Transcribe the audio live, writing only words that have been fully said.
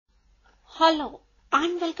Hello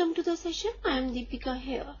and welcome to the session. I am Deepika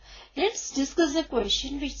here. Let's discuss a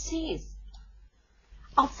question which says,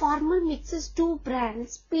 a farmer mixes two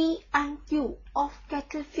brands P and Q of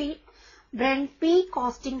cattle feed. Brand P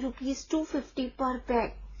costing rupees 250 per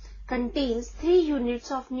bag contains 3 units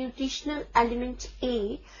of nutritional element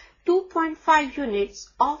A, 2.5 units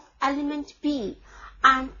of element B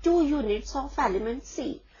and 2 units of element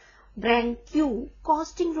C. Brand Q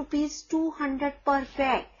costing rupees 200 per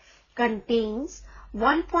bag contains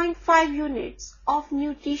 1.5 units of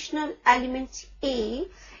nutritional element A,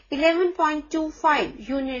 11.25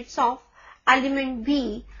 units of element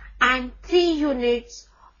B and 3 units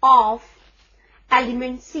of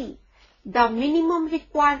element C. The minimum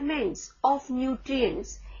requirements of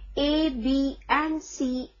nutrients A, B and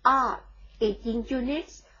C are 18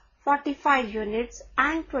 units, 45 units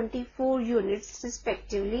and 24 units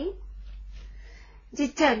respectively.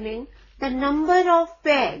 Determine the number of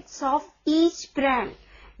bags of each brand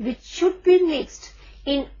which should be mixed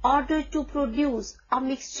in order to produce a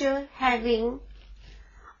mixture having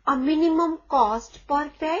a minimum cost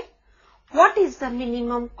per bag. What is the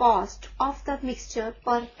minimum cost of the mixture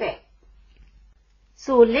per bag?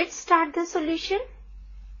 So let's start the solution.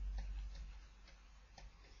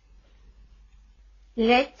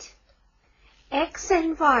 Let X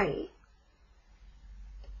and Y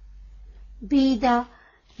be the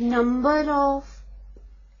number of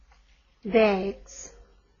bags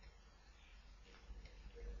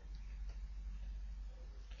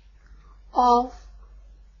of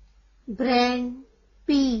brand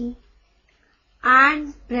P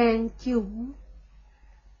and brand Q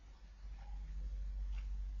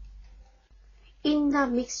in the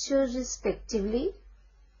mixture respectively.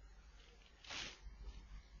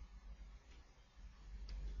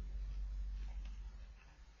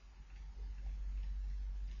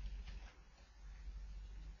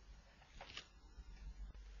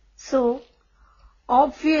 So,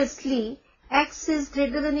 obviously, X is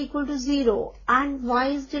greater than equal to 0 and Y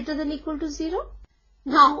is greater than equal to 0.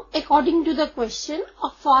 Now, according to the question,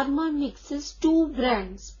 a farmer mixes two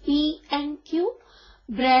brands P and Q.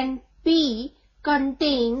 Brand P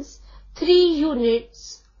contains 3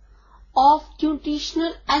 units of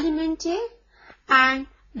nutritional element A and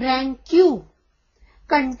brand Q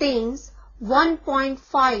contains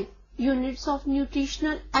 1.5 units of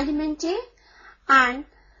nutritional element A and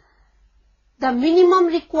the minimum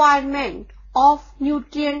requirement of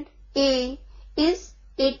nutrient A is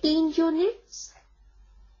 18 units.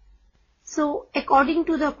 So, according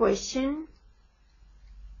to the question,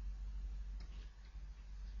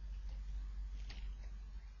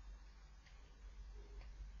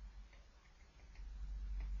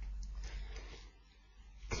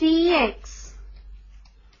 (3x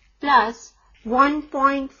plus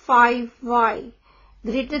 1.5y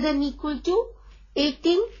greater than equal to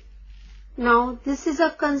 18). Now, this is a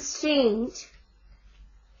constraint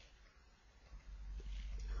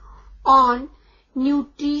on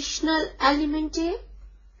nutritional element A.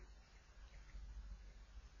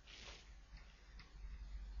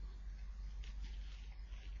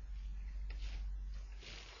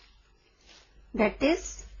 That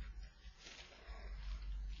is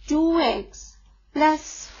 2x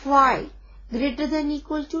plus y greater than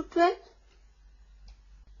equal to 12.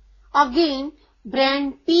 Again,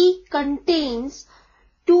 brand P contains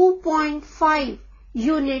 2.5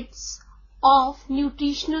 units of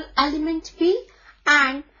nutritional element B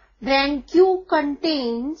and brand Q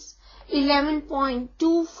contains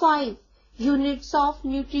 11.25 units of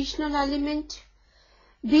nutritional element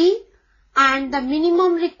B and the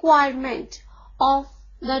minimum requirement of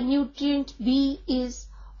the nutrient B is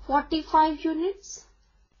 45 units.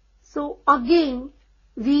 So again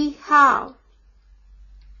we have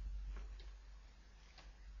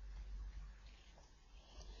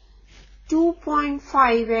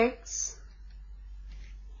 2.5x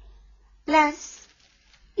plus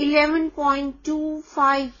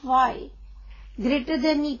 11.25y greater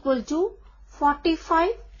than equal to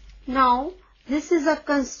 45. Now, this is a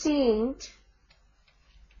constraint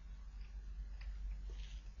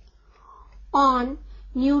on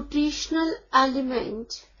nutritional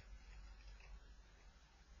element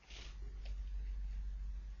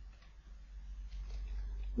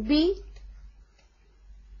B,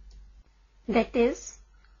 that is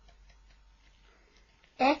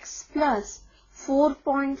x plus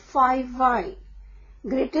 4.5y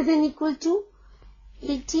greater than equal to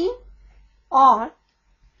 18, or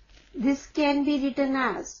this can be written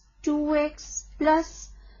as 2x plus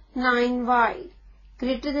 9y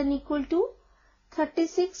greater than equal to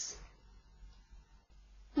 36.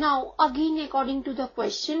 Now again, according to the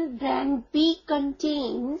question, brand B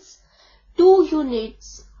contains 2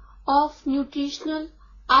 units of nutritional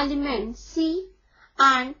element C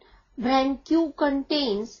and brand Q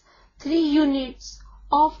contains 3 units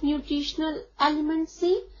of nutritional element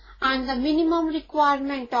C and the minimum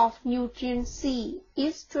requirement of nutrient C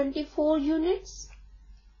is 24 units.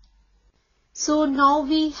 So now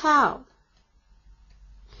we have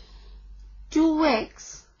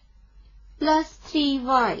 2x plus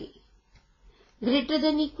 3y greater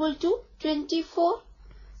than equal to 24.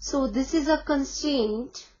 So this is a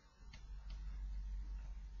constraint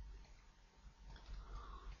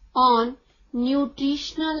on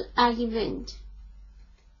nutritional element.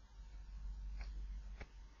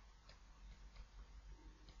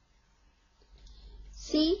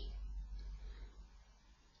 See,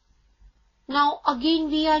 now again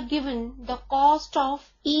we are given the cost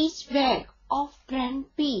of each bag of brand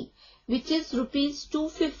P, which is rupees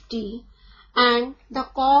 250, and the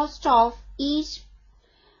cost of each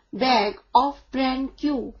bag of brand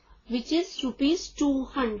Q, which is rupees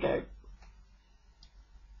 200.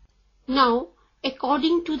 Now,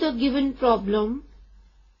 according to the given problem,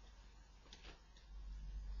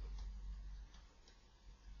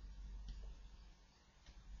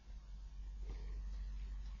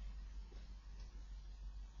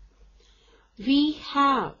 we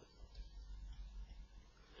have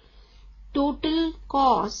total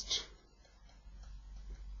cost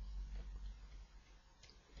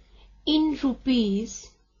in rupees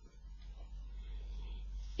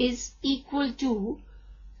is equal to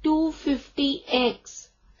 250x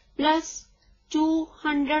plus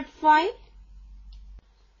 205.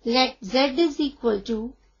 Let Z is equal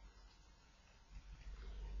to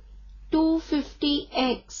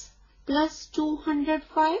 250x plus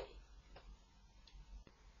 205.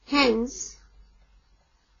 Hence,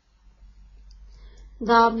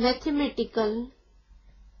 the mathematical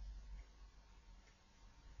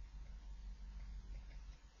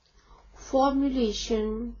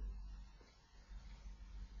formulation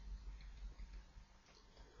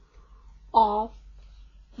of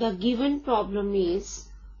the given problem is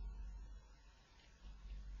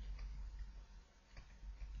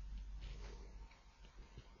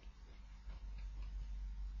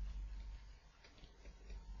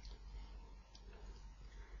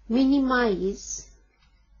minimize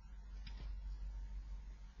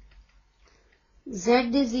Z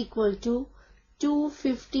is equal to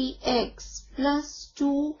 250x plus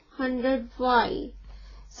 200y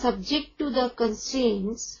subject to the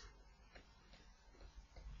constraints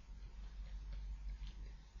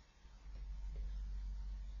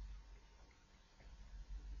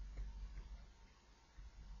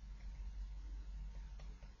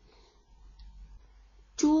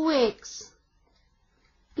x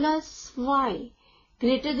plus y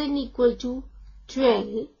greater than equal to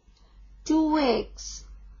 12, 2x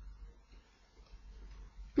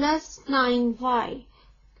plus 9y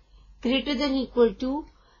greater than equal to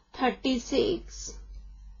 36,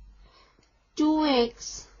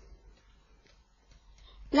 2x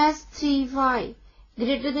plus 3y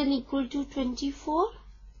greater than equal to 24,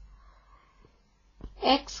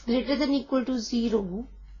 x greater than equal to 0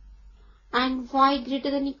 and y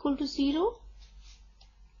greater than equal to 0.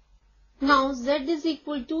 Now Z is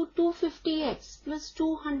equal to 250x plus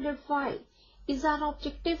 200y is our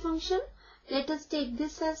objective function. Let us take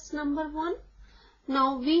this as number 1.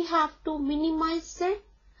 Now we have to minimize Z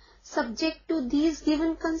subject to these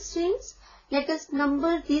given constraints. Let us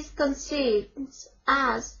number these constraints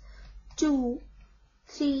as 2,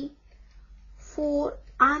 3, 4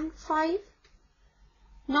 and 5.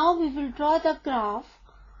 Now we will draw the graph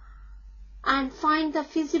and find the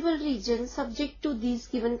feasible region subject to these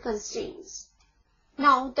given constraints.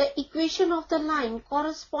 Now the equation of the line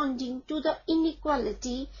corresponding to the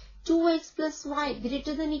inequality 2x plus y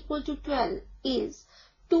greater than equal to 12 is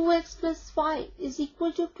 2x plus y is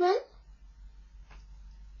equal to 12.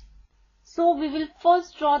 So we will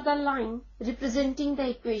first draw the line representing the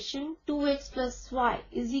equation 2x plus y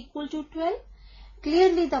is equal to 12.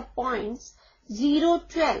 Clearly the points 0,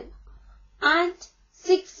 12 and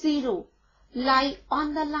 6, 0 lie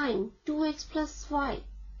on the line 2x plus y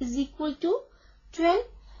is equal to 12.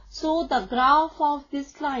 So the graph of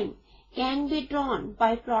this line can be drawn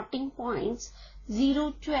by plotting points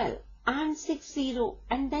 0, 12 and 6, 0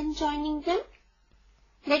 and then joining them.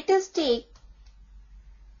 Let us take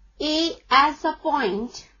A as a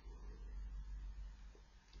point,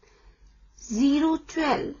 0,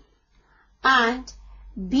 12 and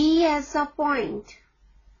B as a point,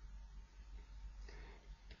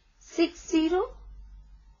 6, 0.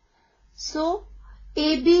 So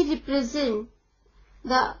AB represent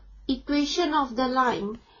the equation of the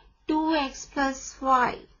line 2x plus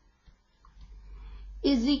y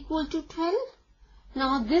is equal to 12.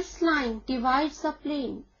 Now this line divides the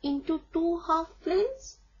plane into two half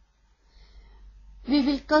planes. We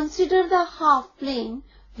will consider the half plane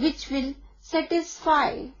which will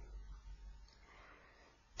satisfy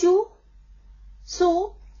 2.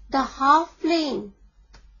 So the half plane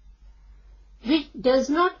which does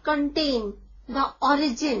not contain the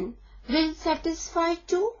origin will satisfy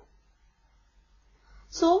 2.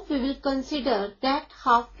 So we will consider that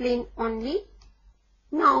half plane only.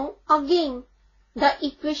 Now again the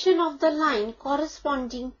equation of the line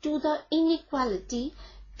corresponding to the inequality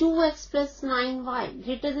 2x plus 9y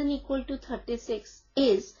greater than equal to 36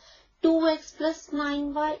 is 2x plus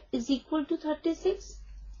 9y is equal to 36.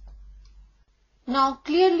 Now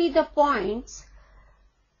clearly the points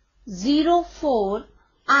 0, 4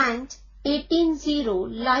 and 18, 0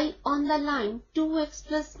 lie on the line 2x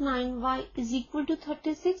plus 9y is equal to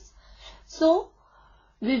 36. So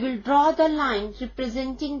we will draw the line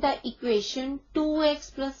representing the equation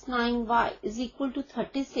 2x plus 9y is equal to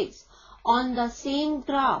 36 on the same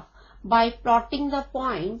graph by plotting the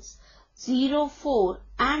points 0, 4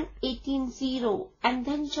 and 18, 0 and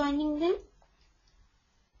then joining them.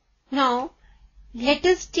 Now let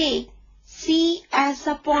us take C as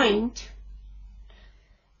a point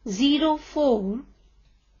 0, 4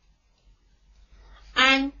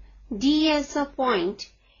 and D as a point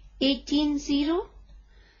 18, 0.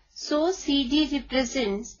 So CD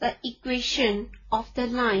represents the equation of the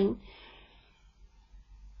line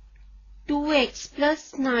 2x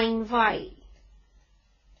plus 9y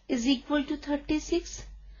is equal to 36.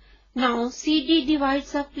 Now CD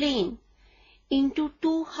divides a plane into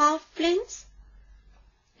two half planes.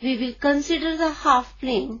 We will consider the half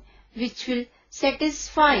plane which will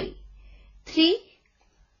satisfy 3.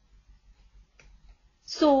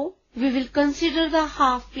 So we will consider the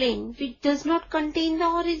half plane which does not contain the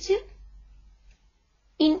origin.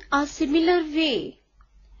 In a similar way,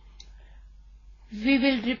 we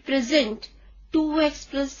will represent 2x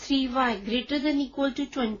plus 3y greater than equal to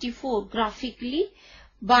 24 graphically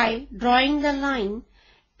by drawing the line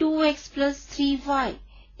 2x plus 3y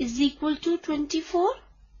is equal to 24.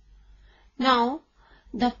 Now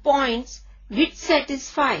the points which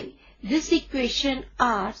satisfy this equation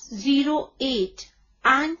are 0, 8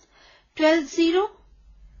 and 12, 0.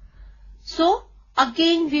 So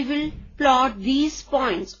again we will plot these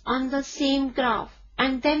points on the same graph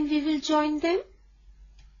and then we will join them.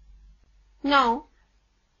 Now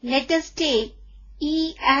let us take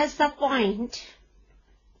E as the point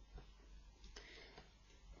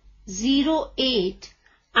 0, 8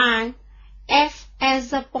 and F as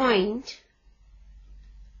the point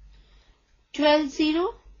 12,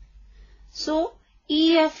 0. So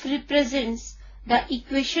EF represents the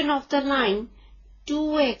equation of the line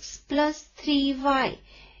 2x plus 3y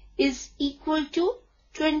is equal to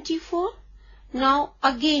 24. Now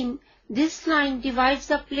again this line divides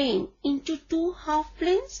the plane into two half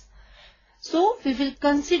planes. So we will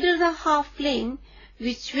consider the half plane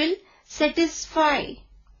which will satisfy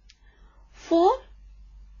 4.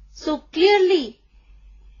 So clearly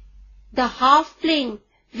the half plane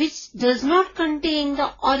which does not contain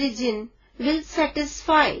the origin will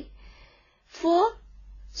satisfy 4.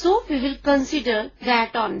 So we will consider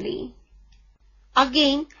that only.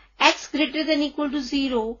 Again x greater than equal to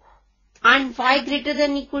 0 and y greater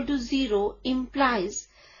than equal to 0 implies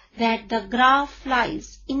that the graph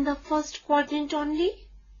lies in the first quadrant only.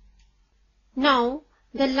 Now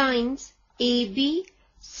the lines AB,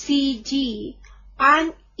 CD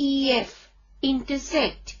and EF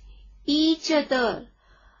intersect each other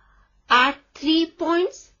at 3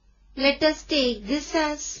 points. Let us take this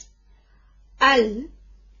as L,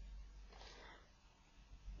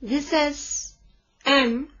 this as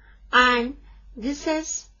M and this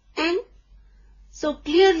as N. So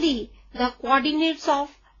clearly the coordinates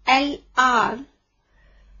of L are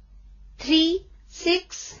 3,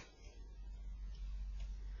 6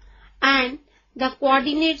 and the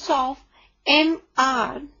coordinates of M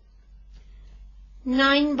are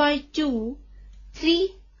 9 by 2,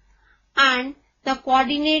 3 and the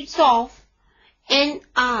coordinates of N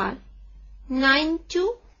are 9,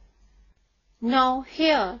 2. Now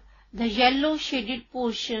here the yellow shaded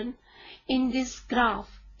portion in this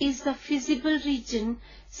graph is the feasible region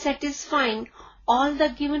satisfying all the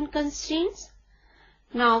given constraints.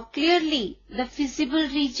 Now clearly the feasible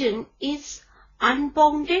region is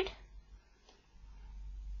unbounded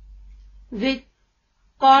with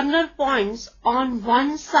corner points on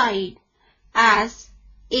one side as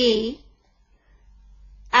A,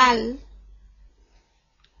 L,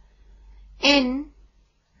 N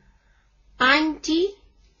and T.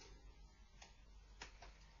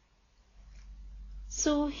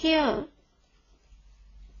 So here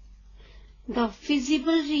the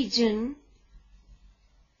feasible region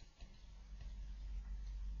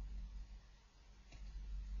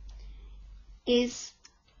is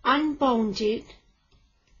unbounded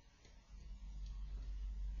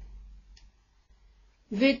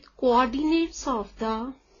with coordinates of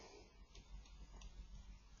the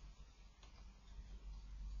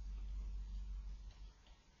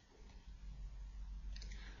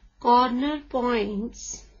corner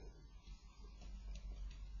points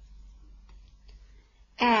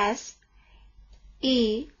as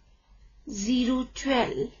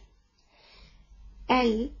A012,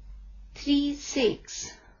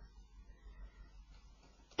 L36,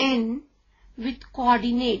 N with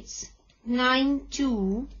coordinates 9,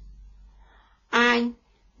 2 and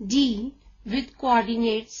D with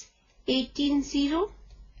coordinates 18, 0.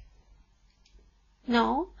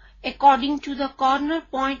 Now, according to the corner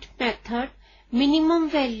point method,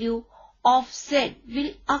 minimum value of Z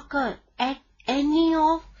will occur at any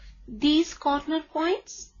of these corner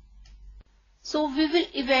points. So, we will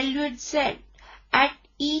evaluate Z at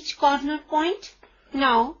each corner point.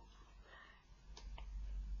 Now,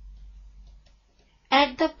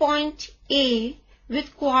 at the point A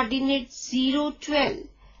with coordinates 0, 12,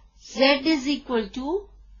 Z is equal to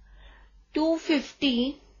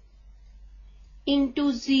 250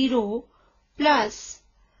 into 0 plus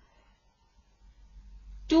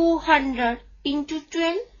 200 into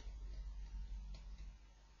 12,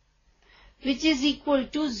 which is equal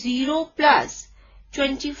to 0 plus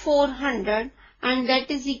 2400, and that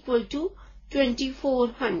is equal to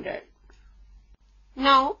 2400.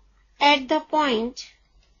 Now, at the point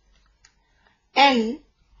L,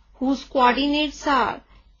 whose coordinates are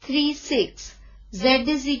 3, 6, Z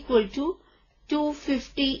is equal to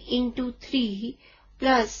 250 into 3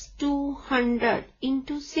 plus 200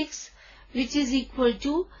 into 6, which is equal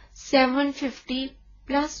to 750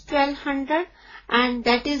 plus 1200, and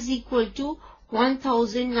that is equal to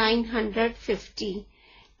 1950.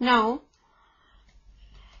 Now,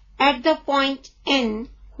 at the point N,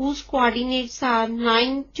 whose coordinates are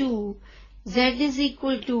 9, 2, Z is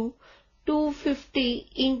equal to 250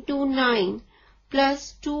 into 9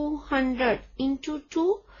 plus 200 into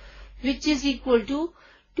 2, which is equal to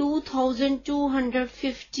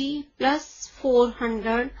 2250 plus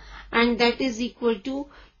 400, and that is equal to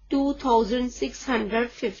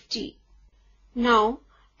 2650. Now,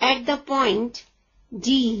 at the point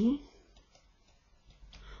D,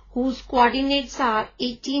 whose coordinates are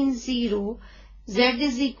 18, 0, Z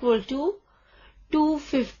is equal to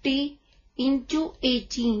 250 into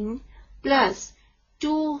 18 plus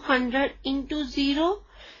 200 into 0,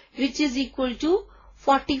 which is equal to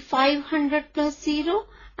 4500 plus 0,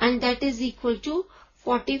 and that is equal to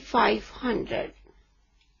 4500.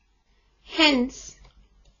 Hence,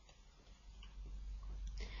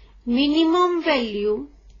 minimum value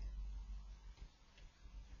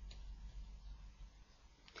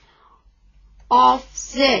of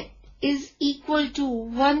Z is equal to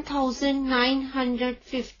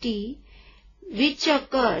 1950, which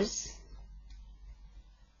occurs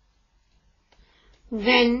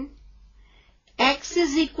when X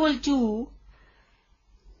is equal to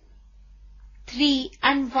 3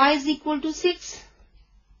 and Y is equal to 6.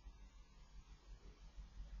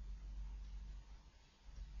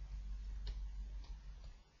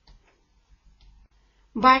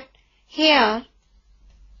 But here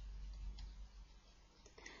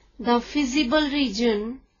the feasible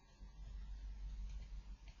region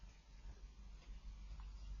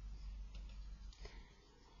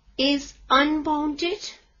is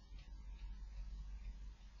unbounded.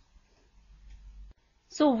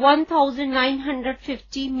 So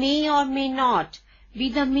 1950 may or may not be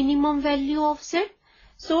the minimum value of Z.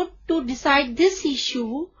 So to decide this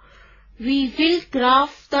issue, we will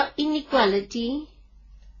graph the inequality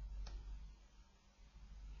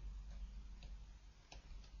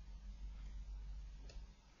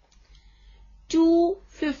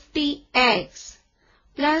 (250x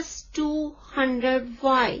plus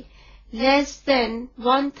 200y less than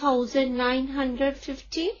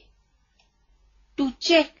 1950) to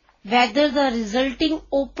check whether the resulting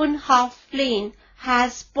open half plane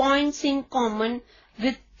has points in common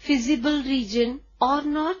with feasible region or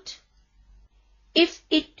not. If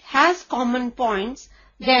it has common points,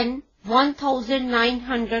 then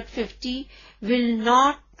 1950 will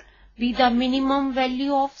not be the minimum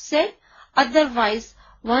value of Z. Otherwise,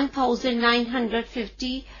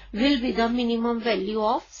 1950 will be the minimum value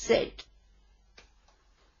of Z.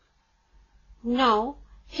 Now,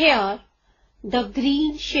 here, the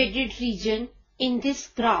green shaded region in this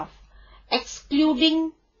graph,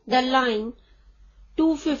 excluding the line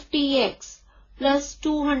 250x plus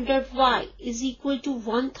 200y is equal to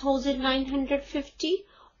 1950,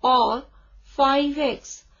 or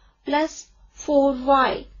 5x plus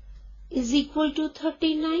 4y is equal to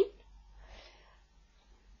 39?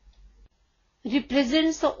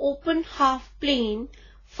 Represents the open half plane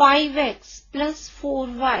 5x plus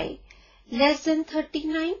 4y less than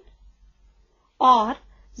 39, or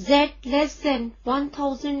z less than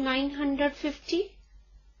 1950?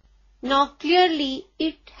 Now clearly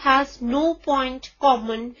it has no point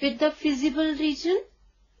common with the feasible region.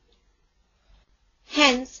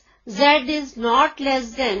 Hence z is not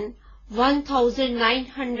less than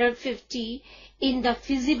 1950 in the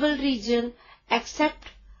feasible region except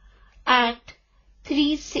at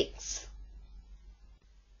 3, 6.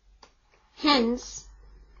 Hence,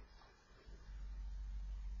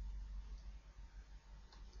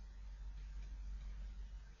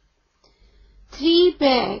 three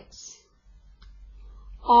bags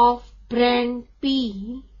of brand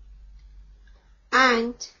P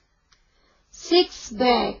and 6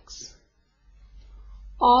 bags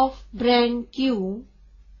of brand Q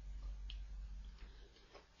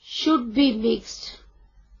should be mixed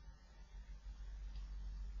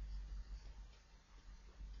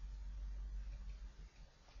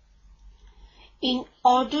in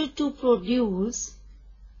order to produce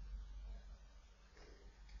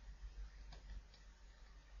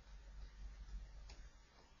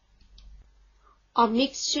a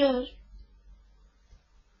mixture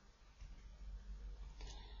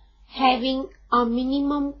having a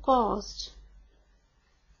minimum cost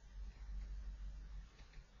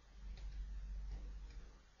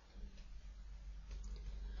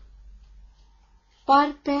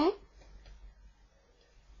per bag,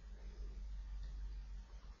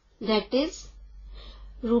 that is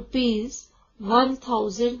rupees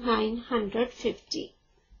 1950.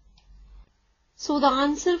 So the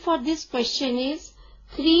answer for this question is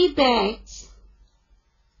 3 bags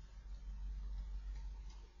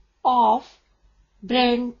of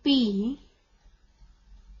brand P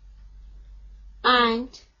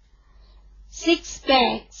and 6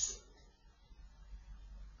 bags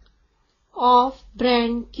of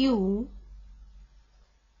brand Q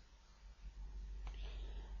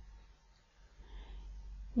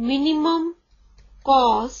minimum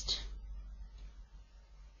cost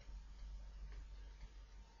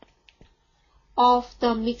of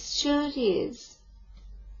the mixture is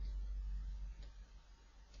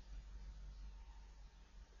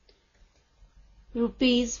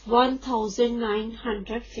rupees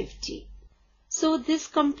 1950. So this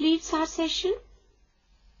completes our session.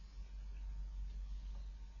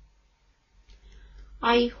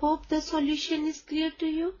 I hope the solution is clear to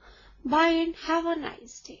you. Bye and have a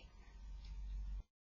nice day.